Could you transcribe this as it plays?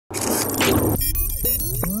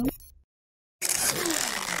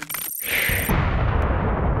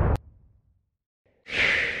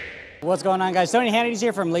What's going on, guys? Tony Hannity's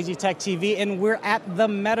here from Lazy Tech TV, and we're at the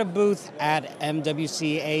Meta booth at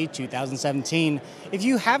MWCA 2017. If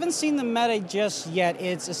you haven't seen the Meta just yet,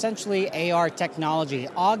 it's essentially AR technology,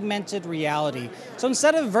 augmented reality. So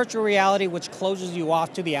instead of virtual reality, which closes you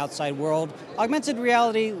off to the outside world, augmented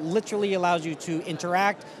reality literally allows you to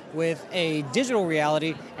interact with a digital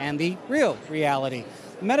reality and the real reality.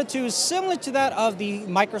 Meta 2 is similar to that of the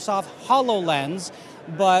Microsoft HoloLens,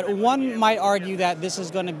 but one might argue that this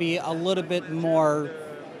is going to be a little bit more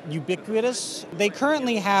ubiquitous. They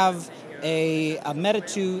currently have a Meta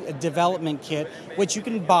 2 development kit, which you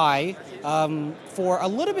can buy for a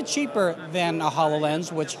little bit cheaper than a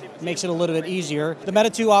HoloLens, which makes it a little bit easier. The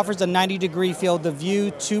Meta 2 offers a 90-degree field of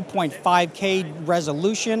view, 2.5K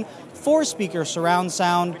resolution, 4-speaker surround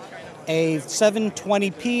sound, a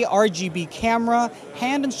 720p RGB camera,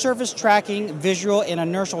 hand and surface tracking, visual and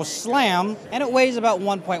inertial slam, and it weighs about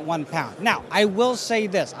 1.1 pounds. Now, I will say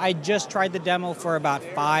this, I just tried the demo for about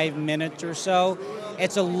 5 minutes or so.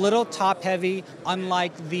 It's a little top heavy,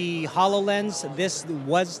 unlike the HoloLens. This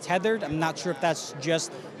was tethered. I'm not sure if that's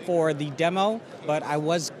just for the demo, but I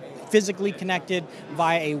was physically connected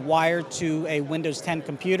via a wire to a Windows 10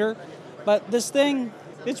 computer. But this thing,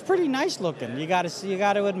 it's pretty nice looking, you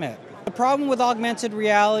gotta admit. The problem with augmented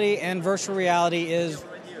reality and virtual reality is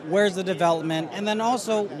where's the development, and then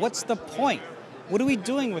also what's the point? What are we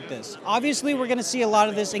doing with this? Obviously we're going to see a lot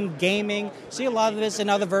of this in gaming, see a lot of this in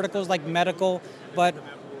other verticals like medical, but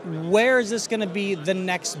where is this going to be the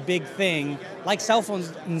next big thing like cell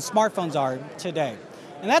phones and smartphones are today?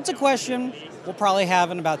 And that's a question we'll probably have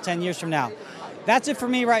in about 10 years from now. That's it for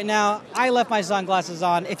me right now. I left my sunglasses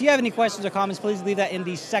on. If you have any questions or comments, please leave that in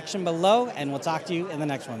the section below, and we'll talk to you in the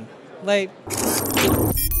next one. Late.